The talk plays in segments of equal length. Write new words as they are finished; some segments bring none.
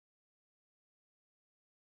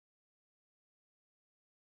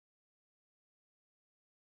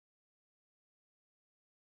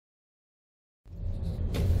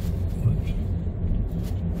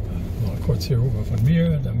jetzt hier rüber von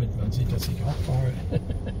mir, damit man sieht, dass ich auch fahre.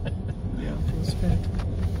 Ja, das fährt.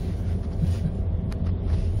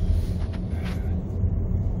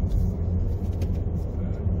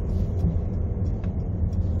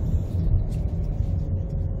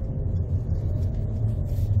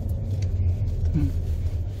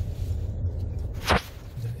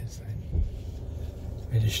 Da ist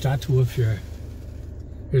eine Statue für.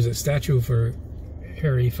 There's a statue for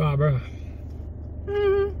Harry Faber.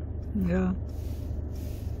 Ja.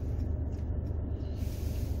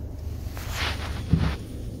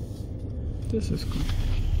 Das ist gut.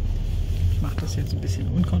 Ich mache das jetzt ein bisschen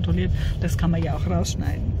unkontrolliert. Das kann man ja auch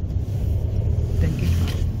rausschneiden. Denke ich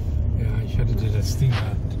mal. Ja, ich hatte dir das Ding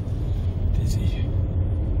gehabt. Diese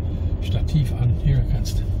Stativ an. Hier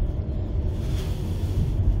kannst.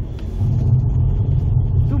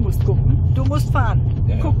 Du musst gucken. Du musst fahren.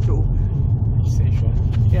 Ja, ja. Guck du. Ich sehe schon.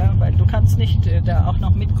 Ja, weil du kannst nicht da auch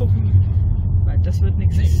noch mitgucken. Weil das wird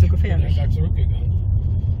nichts, ist zu gefährlich. Ich bin da zurückgegangen.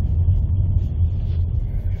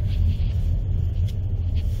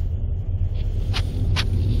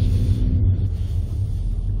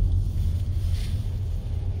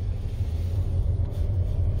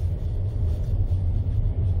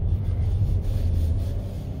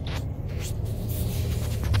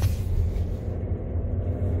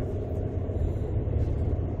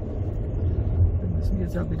 Wir müssen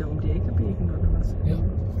jetzt auch wieder um die Ecke biegen, oder was? Ja.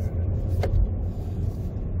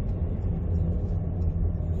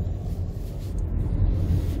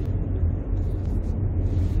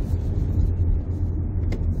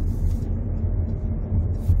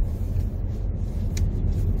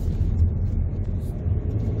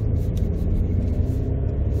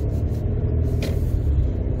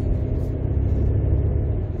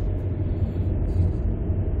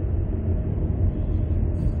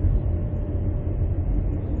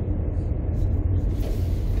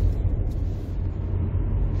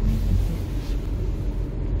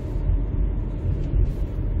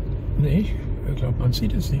 Nee, ich glaube, man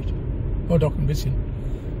sieht es nicht. Oh, doch, ein bisschen.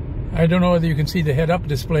 I don't know whether you can see the head-up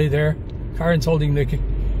display there. Karen's holding the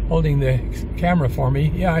camera for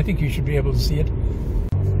me. Yeah, I think you should be able to see it.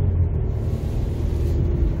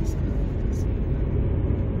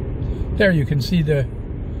 There you can see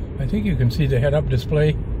I think you can see the head-up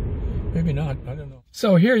display. Maybe not, I don't know.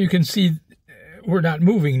 So here you can see, we're not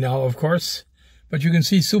moving now, of course, but you can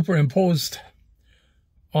see superimposed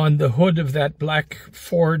on the hood of that black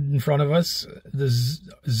Ford in front of us, the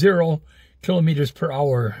 0 kilometers per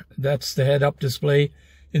hour. That's the head-up display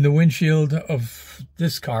in the windshield of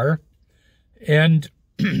this car. And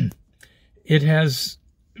it has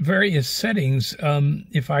various settings.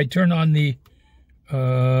 If I turn on the,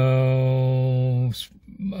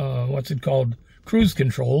 what's it called? Cruise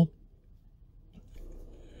control.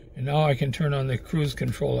 And now I can turn on the cruise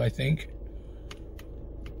control, I think.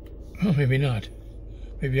 Oh, maybe not.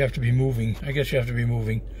 Maybe you have to be moving. I guess you have to be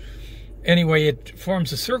moving. Anyway, it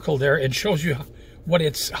forms a circle there and shows you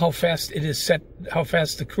how fast it is set, how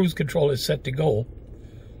fast the cruise control is set to go.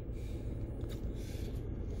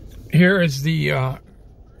 Here are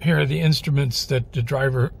the instruments that the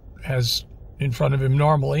driver has in front of him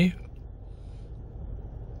normally.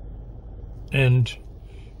 And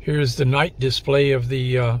here's the night display of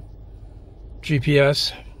the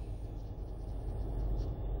GPS.